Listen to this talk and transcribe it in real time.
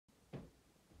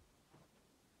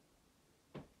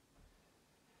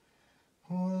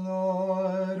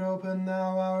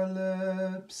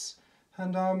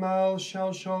and our mouths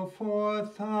shall show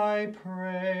forth thy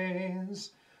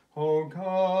praise. O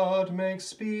God, make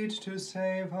speed to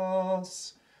save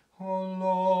us. O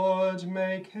Lord,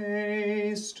 make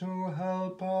haste to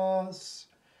help us.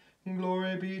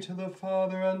 Glory be to the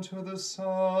Father, and to the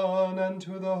Son, and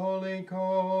to the Holy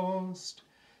Ghost,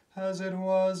 as it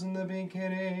was in the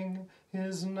beginning,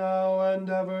 is now, and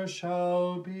ever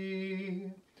shall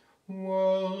be,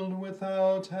 world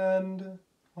without end.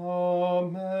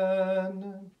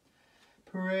 Amen.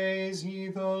 Praise ye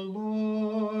the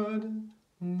Lord.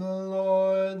 The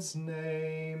Lord's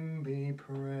name be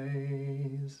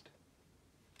praised.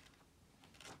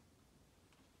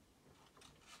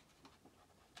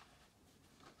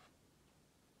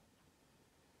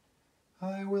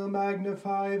 I will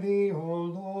magnify thee, O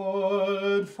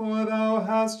Lord, for thou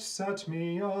hast set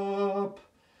me up,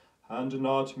 and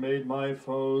not made my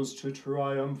foes to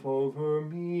triumph over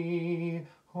me.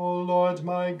 O Lord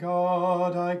my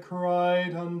God, I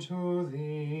cried unto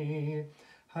thee,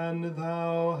 and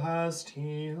thou hast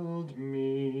healed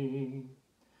me.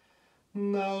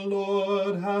 Thou,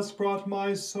 Lord, hast brought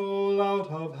my soul out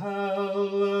of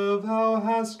hell. Thou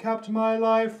hast kept my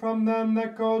life from them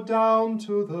that go down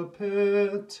to the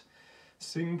pit.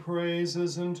 Sing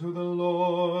praises unto the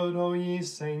Lord, O ye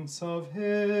saints of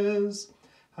his,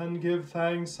 and give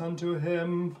thanks unto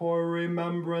him for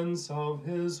remembrance of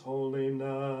his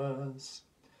holiness.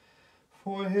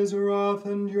 For his wrath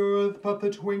endureth but the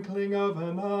twinkling of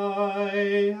an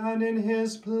eye, and in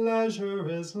his pleasure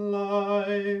is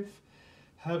life.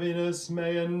 Heaviness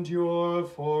may endure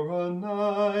for a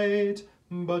night,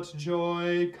 but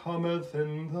joy cometh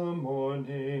in the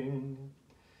morning.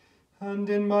 And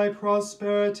in my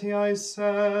prosperity I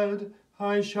said,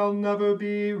 I shall never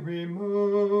be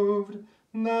removed.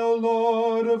 Thou,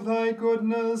 Lord, of thy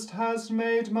goodness hast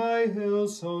made my hill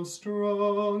so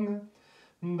strong.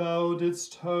 Thou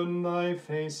didst turn thy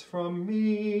face from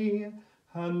me,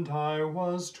 and I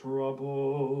was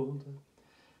troubled.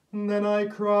 Then I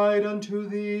cried unto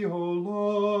thee, O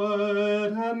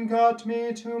Lord, and got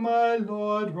me to my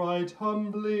Lord right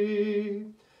humbly.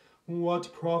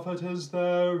 What profit is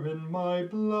there in my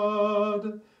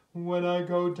blood when I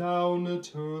go down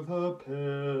to the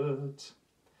pit?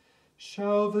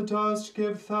 Shall the dust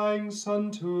give thanks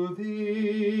unto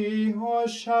thee, or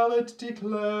shall it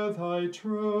declare thy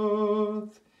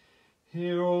truth?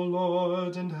 Hear, O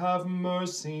Lord, and have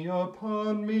mercy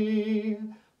upon me.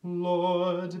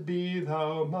 Lord, be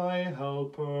thou my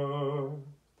helper.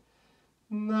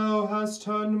 Thou hast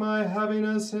turned my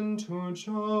heaviness into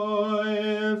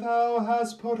joy. Thou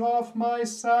hast put off my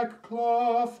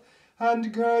sackcloth,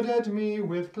 and girded me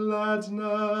with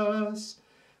gladness.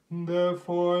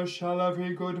 Therefore shall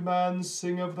every good man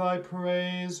sing of thy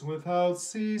praise without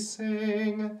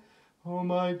ceasing. O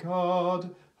my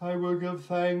God, I will give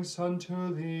thanks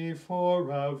unto thee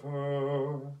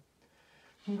forever.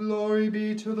 Glory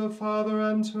be to the Father,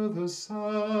 and to the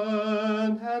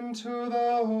Son, and to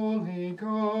the Holy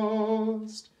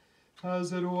Ghost,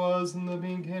 as it was in the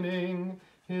beginning,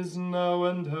 is now,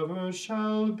 and ever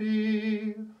shall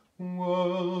be,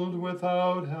 world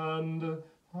without end.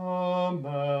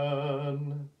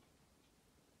 Amen.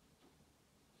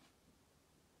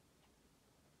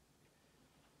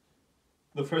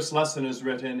 The first lesson is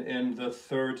written in the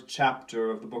 3rd chapter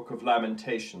of the book of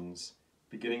Lamentations,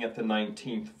 beginning at the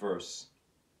 19th verse.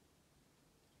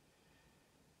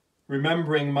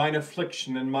 Remembering mine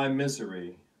affliction and my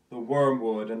misery, the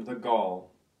wormwood and the gall,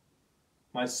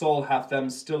 my soul hath them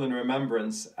still in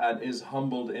remembrance, and is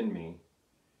humbled in me.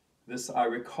 This I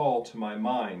recall to my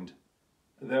mind,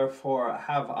 therefore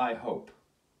have I hope.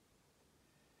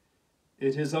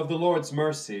 It is of the Lord's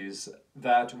mercies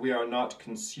that we are not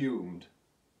consumed,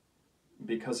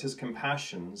 because his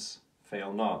compassions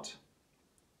fail not.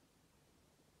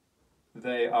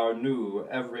 They are new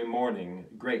every morning,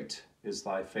 great is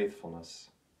thy faithfulness.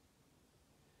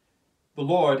 The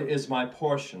Lord is my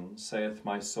portion, saith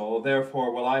my soul,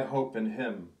 therefore will I hope in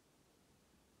him.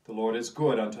 The Lord is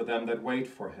good unto them that wait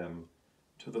for him,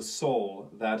 to the soul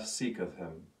that seeketh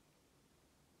him.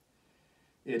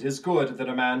 It is good that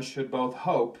a man should both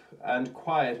hope and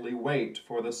quietly wait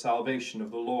for the salvation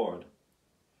of the Lord.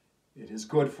 It is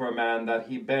good for a man that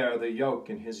he bear the yoke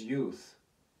in his youth.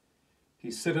 He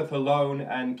sitteth alone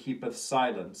and keepeth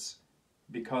silence,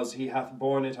 because he hath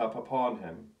borne it up upon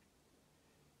him.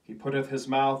 He putteth his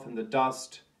mouth in the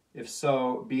dust, if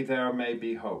so be there may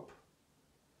be hope.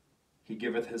 He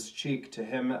giveth his cheek to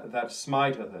him that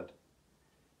smiteth it.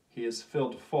 He is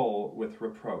filled full with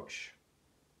reproach.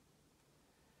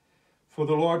 For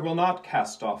the Lord will not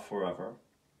cast off forever,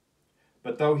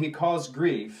 but though he cause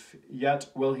grief,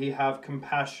 yet will he have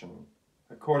compassion,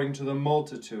 according to the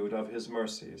multitude of his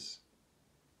mercies.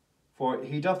 For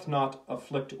he doth not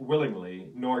afflict willingly,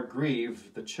 nor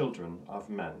grieve the children of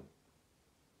men.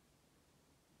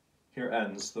 Here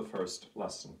ends the first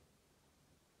lesson.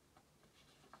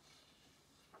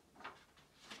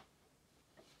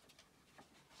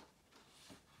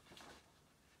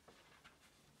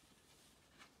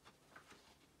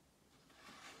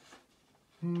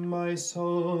 My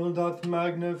soul doth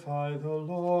magnify the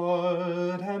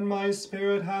Lord, and my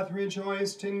spirit hath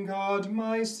rejoiced in God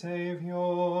my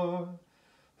Saviour.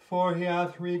 For he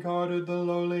hath regarded the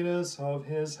lowliness of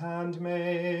his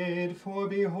handmaid. For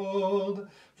behold,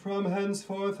 from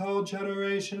henceforth all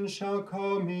generations shall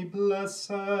call me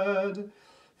blessed.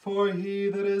 For he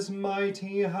that is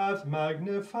mighty hath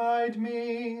magnified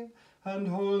me, and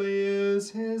holy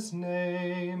is his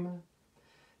name.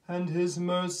 And his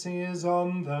mercy is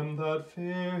on them that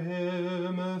fear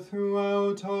him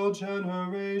throughout all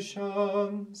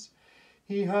generations.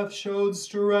 He hath showed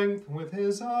strength with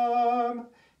his arm.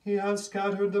 He hath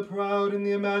scattered the proud in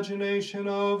the imagination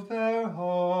of their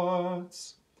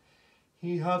hearts.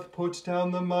 He hath put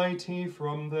down the mighty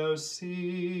from their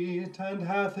seat, and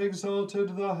hath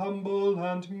exalted the humble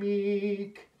and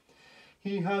meek.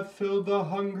 He hath filled the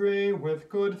hungry with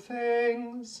good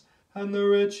things, and the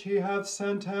rich he hath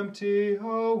sent empty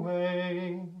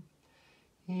away.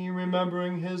 He,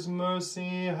 remembering his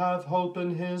mercy, hath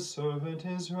holpen his servant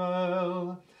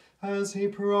Israel, as he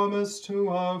promised to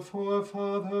our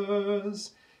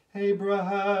forefathers,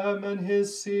 Abraham and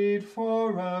his seed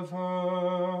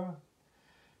forever.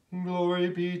 Glory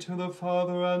be to the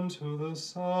Father, and to the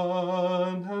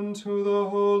Son, and to the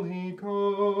Holy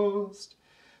Ghost,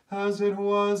 as it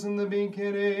was in the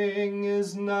beginning,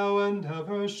 is now, and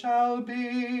ever shall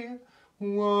be,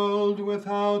 world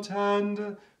without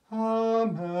end.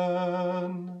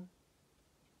 Amen.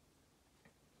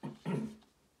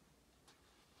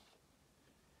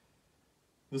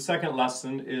 The second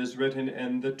lesson is written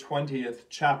in the 20th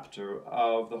chapter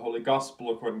of the Holy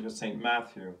Gospel according to St.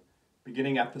 Matthew,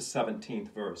 beginning at the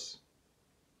 17th verse.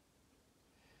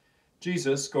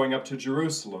 Jesus, going up to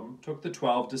Jerusalem, took the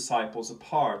 12 disciples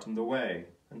apart in the way,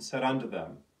 and said unto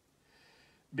them,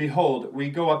 Behold, we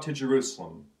go up to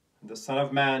Jerusalem, and the Son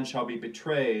of Man shall be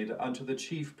betrayed unto the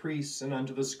chief priests and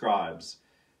unto the scribes,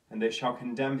 and they shall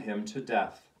condemn him to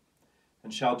death,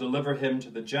 and shall deliver him to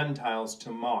the Gentiles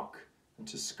to mock, and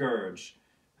to scourge,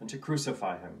 and to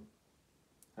crucify him.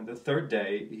 And the third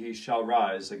day he shall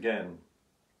rise again.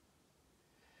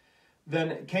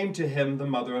 Then came to him the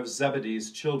mother of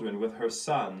Zebedee's children with her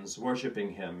sons,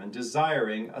 worshipping him, and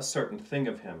desiring a certain thing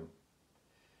of him.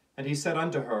 And he said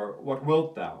unto her, What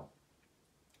wilt thou?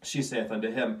 She saith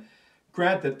unto him,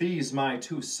 Grant that these my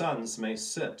 2 sons may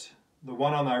sit, the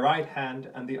one on thy right hand,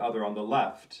 and the other on the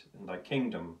left, in thy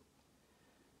kingdom.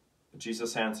 But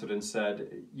Jesus answered and said,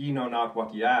 Ye know not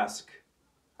what ye ask.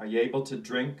 Are ye able to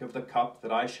drink of the cup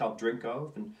that I shall drink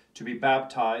of, and to be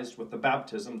baptized with the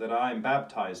baptism that I am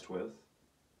baptized with?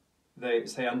 They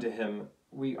say unto him,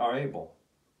 We are able.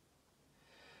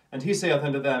 And he saith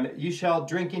unto them, Ye shall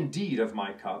drink indeed of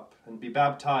my cup, and be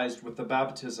baptized with the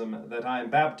baptism that I am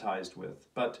baptized with.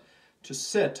 But to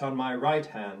sit on my right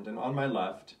hand and on my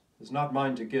left is not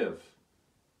mine to give,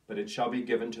 but it shall be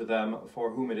given to them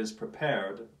for whom it is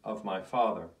prepared of my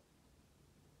Father.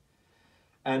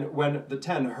 And when the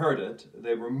 10 heard it,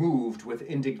 they were moved with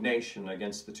indignation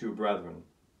against the 2 brethren.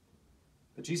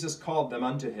 But Jesus called them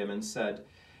unto him and said,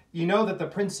 Ye know that the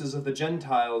princes of the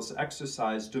Gentiles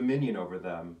exercise dominion over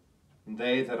them, and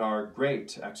they that are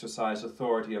great exercise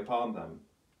authority upon them.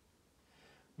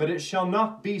 But it shall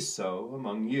not be so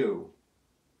among you.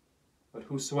 But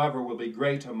whosoever will be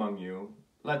great among you,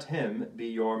 let him be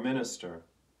your minister.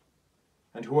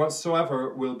 And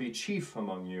whosoever will be chief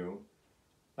among you,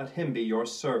 let him be your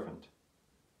servant.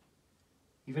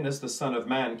 Even as the Son of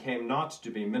Man came not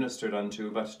to be ministered unto,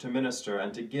 but to minister,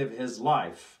 and to give his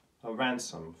life a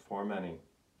ransom for many.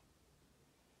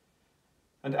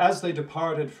 And as they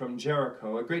departed from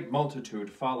Jericho, a great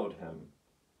multitude followed him.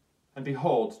 And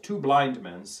behold, 2 blind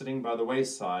men sitting by the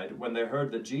wayside, when they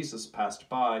heard that Jesus passed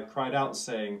by, cried out,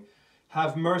 saying,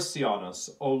 Have mercy on us,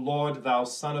 O Lord, thou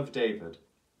Son of David.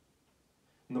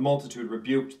 And the multitude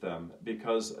rebuked them,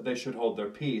 because they should hold their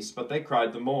peace, but they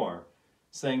cried the more,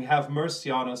 saying, Have mercy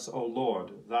on us, O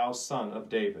Lord, thou Son of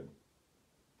David.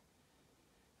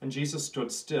 And Jesus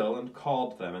stood still and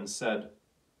called them, and said,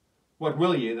 What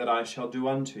will ye that I shall do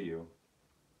unto you?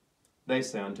 They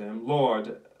say unto him,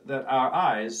 Lord, that our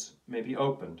eyes may be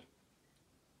opened.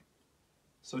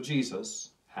 So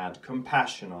Jesus had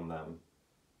compassion on them,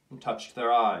 and touched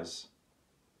their eyes,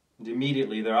 and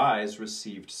immediately their eyes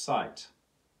received sight.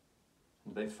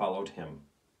 and they followed him.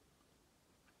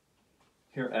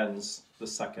 Here ends the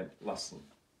second lesson.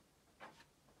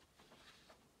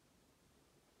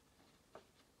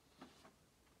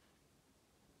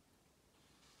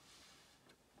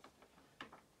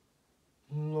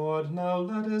 Lord, now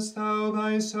lettest thou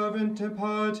thy servant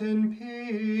depart in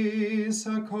peace,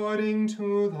 according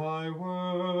to thy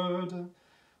word.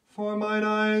 For mine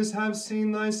eyes have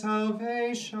seen thy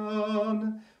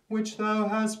salvation, which thou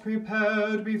hast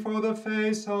prepared before the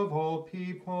face of all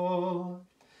people,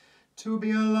 to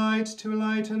be a light to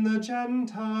lighten the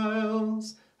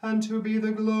Gentiles, and to be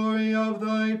the glory of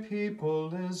thy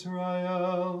people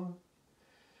Israel.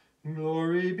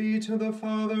 Glory be to the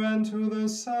Father, and to the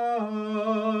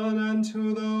Son, and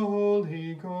to the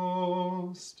Holy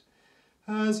Ghost,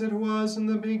 as it was in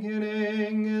the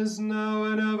beginning, is now,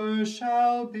 and ever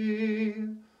shall be,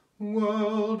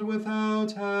 world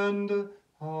without end.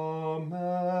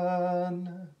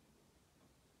 Amen.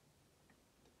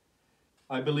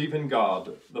 I believe in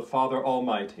God, the Father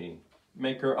Almighty,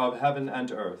 maker of heaven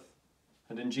and earth,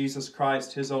 and in Jesus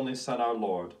Christ, his only Son, our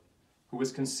Lord, who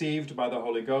was conceived by the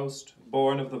Holy Ghost,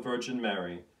 born of the Virgin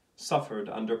Mary, suffered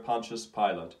under Pontius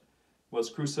Pilate, was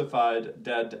crucified,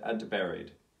 dead, and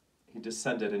buried. He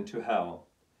descended into hell.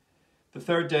 The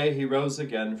third day he rose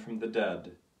again from the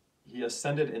dead. He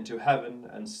ascended into heaven,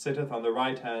 and sitteth on the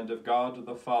right hand of God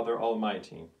the Father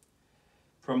Almighty.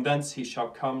 From thence he shall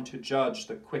come to judge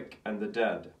the quick and the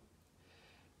dead.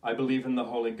 I believe in the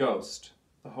Holy Ghost,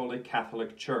 the Holy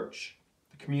Catholic Church,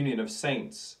 the communion of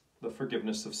saints, the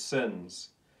forgiveness of sins,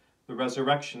 the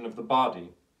resurrection of the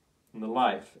body, and the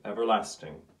life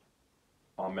everlasting.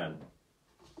 Amen.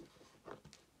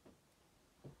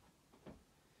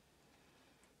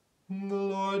 The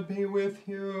Lord be with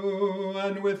you,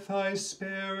 and with thy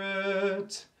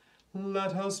spirit.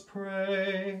 Let us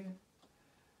pray.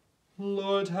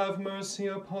 Lord, have mercy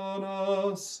upon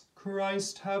us.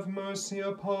 Christ, have mercy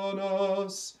upon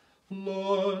us.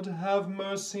 Lord, have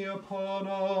mercy upon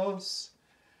us.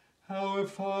 Our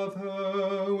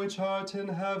Father, which art in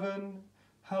heaven,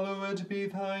 hallowed be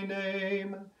thy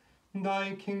name.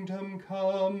 Thy kingdom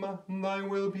come, thy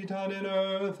will be done in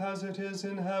earth as it is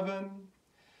in heaven.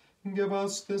 Give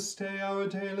us this day our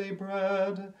daily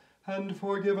bread, and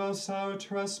forgive us our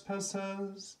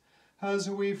trespasses, as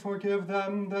we forgive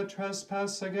them that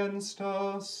trespass against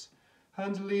us.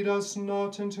 And lead us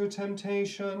not into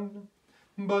temptation,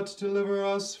 but deliver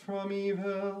us from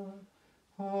evil.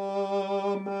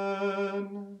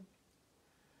 Amen.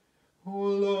 O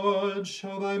Lord,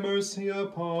 show thy mercy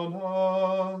upon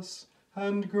us,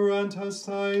 and grant us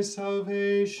thy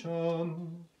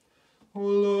salvation. O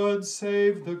Lord,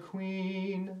 save the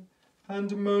Queen,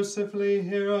 and mercifully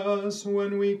hear us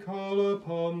when we call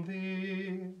upon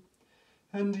thee.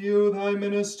 Endue thy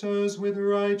ministers with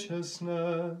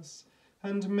righteousness,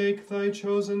 and make thy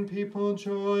chosen people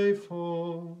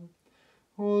joyful.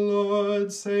 O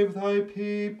Lord, save thy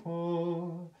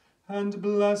people, and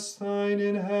bless thine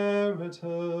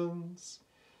inheritance.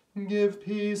 Give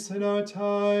peace in our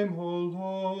time, O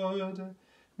Lord,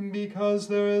 because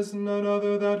there is none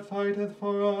other that fighteth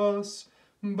for us,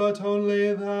 but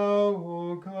only thou,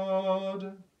 O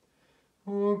God.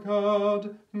 O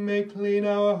God, make clean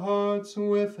our hearts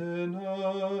within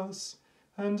us,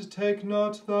 and take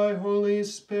not thy Holy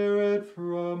Spirit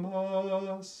from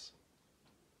us.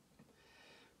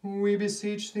 We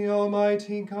beseech thee,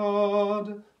 Almighty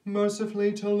God,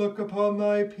 mercifully to look upon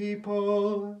thy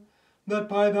people, that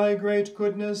by thy great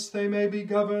goodness they may be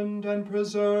governed and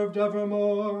preserved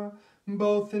evermore,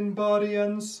 both in body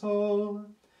and soul,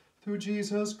 through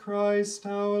Jesus Christ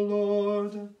our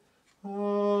Lord.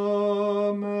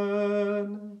 Amen.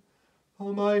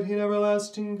 Almighty and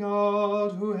everlasting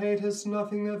God, who hatest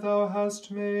nothing that thou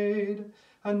hast made,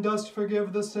 and dost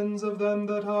forgive the sins of them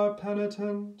that are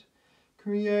penitent,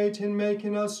 create in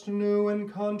making us new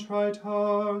and contrite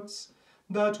hearts,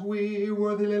 that we,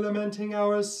 worthily lamenting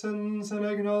our sins and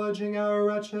acknowledging our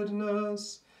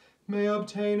wretchedness, may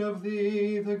obtain of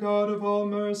thee, the God of all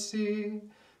mercy,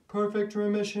 perfect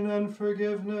remission and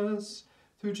forgiveness,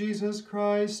 through Jesus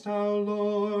Christ our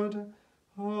Lord.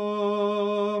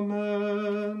 Amen.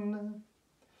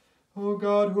 O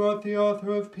God, who art the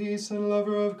author of peace and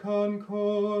lover of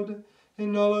concord,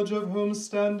 in knowledge of whom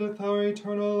standeth our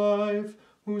eternal life,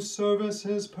 whose service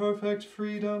is perfect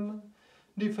freedom,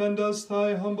 defend us,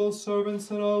 thy humble servants,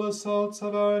 in all assaults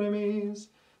of our enemies,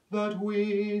 that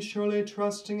we, surely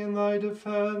trusting in thy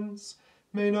defense,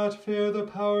 may not fear the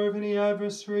power of any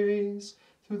adversaries,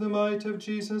 through the might of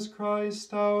Jesus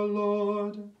Christ our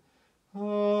Lord.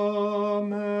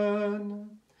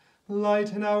 Amen.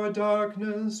 Lighten our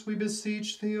darkness, we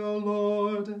beseech thee, O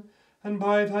Lord, and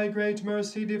by thy great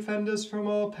mercy defend us from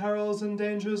all perils and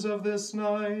dangers of this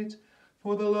night,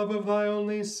 for the love of thy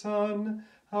only Son,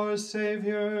 our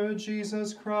Saviour,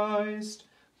 Jesus Christ.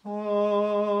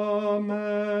 Amen.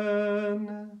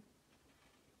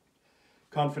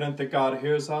 Confident that God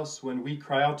hears us when we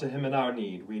cry out to him in our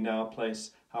need, we now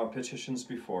place our petitions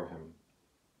before him.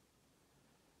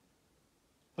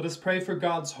 Let us pray for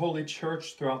God's holy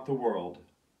church throughout the world,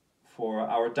 for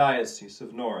our Diocese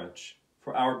of Norwich,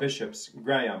 for our bishops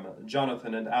Graham,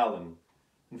 Jonathan, and Allen,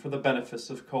 and for the benefice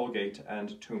of Colgate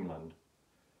and Tombland.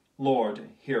 Lord,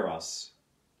 hear us.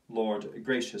 Lord,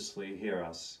 graciously hear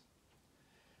us.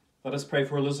 Let us pray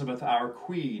for Elizabeth, our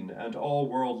Queen, and all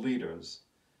world leaders,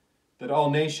 that all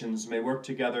nations may work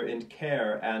together in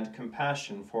care and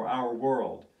compassion for our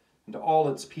world and all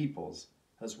its peoples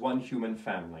as one human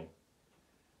family.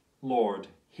 Lord,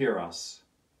 hear us.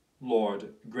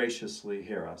 Lord, graciously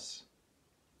hear us.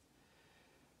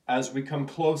 As we come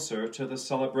closer to the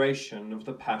celebration of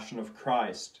the Passion of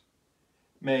Christ,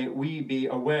 may we be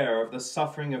aware of the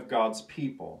suffering of God's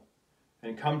people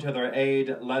and come to their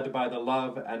aid led by the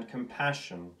love and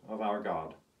compassion of our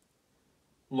God.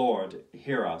 Lord,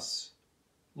 hear us.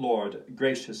 Lord,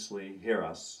 graciously hear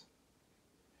us.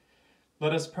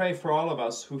 Let us pray for all of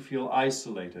us who feel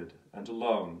isolated and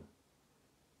alone.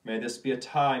 May this be a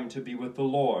time to be with the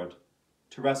Lord,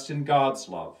 to rest in God's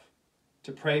love,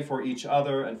 to pray for each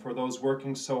other and for those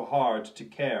working so hard to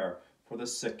care for the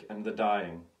sick and the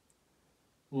dying.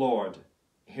 Lord,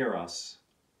 hear us.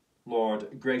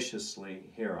 Lord, graciously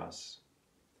hear us.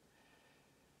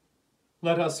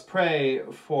 Let us pray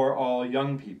for all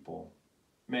young people.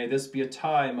 May this be a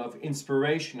time of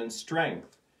inspiration and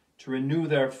strength to renew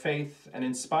their faith and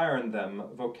inspire in them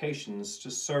vocations to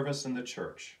service in the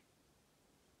church.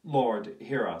 Lord,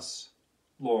 hear us.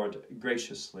 Lord,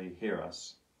 graciously hear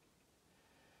us.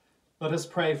 Let us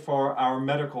pray for our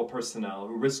medical personnel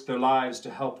who risk their lives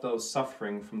to help those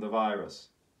suffering from the virus.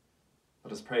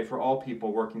 Let us pray for all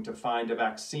people working to find a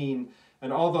vaccine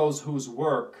and all those whose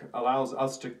work allows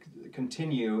us to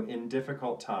continue in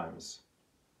difficult times.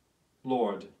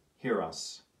 Lord, hear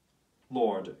us.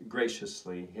 Lord,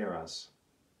 graciously hear us.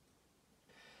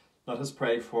 Let us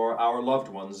pray for our loved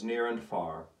ones near and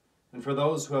far, and for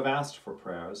those who have asked for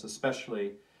prayers,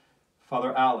 especially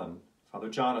Father Allen, Father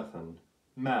Jonathan,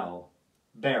 Mel,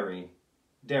 Barry,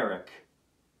 Derek,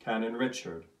 Canon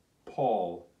Richard,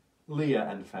 Paul, Leah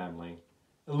and family,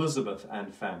 Elizabeth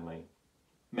and family,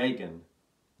 Megan,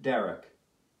 Derek,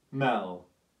 Mel,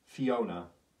 Fiona,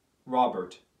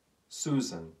 Robert,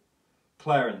 Susan,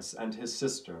 Clarence and his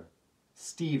sister,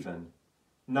 Stephen,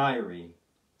 Nairi,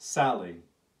 Sally,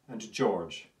 and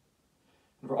George,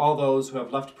 and for all those who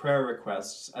have left prayer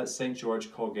requests at St.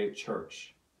 George Colgate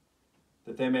Church,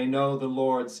 that they may know the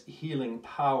Lord's healing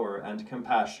power and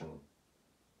compassion.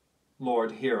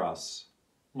 Lord, hear us.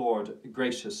 Lord,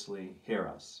 graciously hear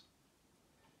us.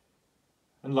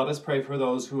 And let us pray for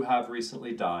those who have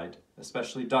recently died,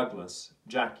 especially Douglas,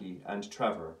 Jackie, and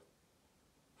Trevor,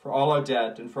 for all are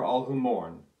dead and for all who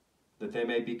mourn, that they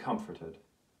may be comforted.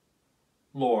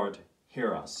 Lord,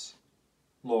 hear us.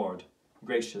 Lord,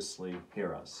 graciously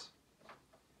hear us.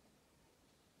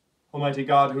 Almighty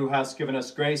God, who hast given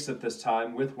us grace at this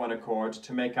time with one accord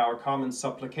to make our common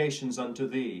supplications unto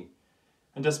thee,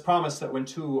 and hast promised that when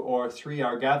 2 or 3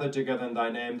 are gathered together in thy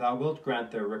name, thou wilt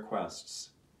grant their requests.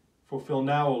 Fulfill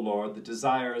now, O Lord, the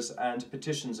desires and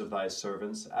petitions of thy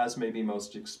servants, as may be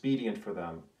most expedient for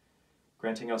them,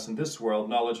 granting us in this world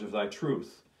knowledge of thy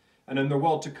truth, and in the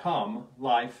world to come,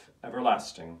 life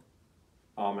everlasting.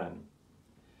 Amen.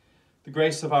 The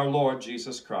grace of our Lord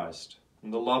Jesus Christ,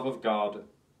 and the love of God,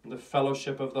 and the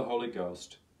fellowship of the Holy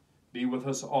Ghost, be with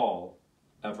us all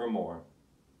evermore.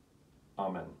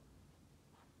 Amen.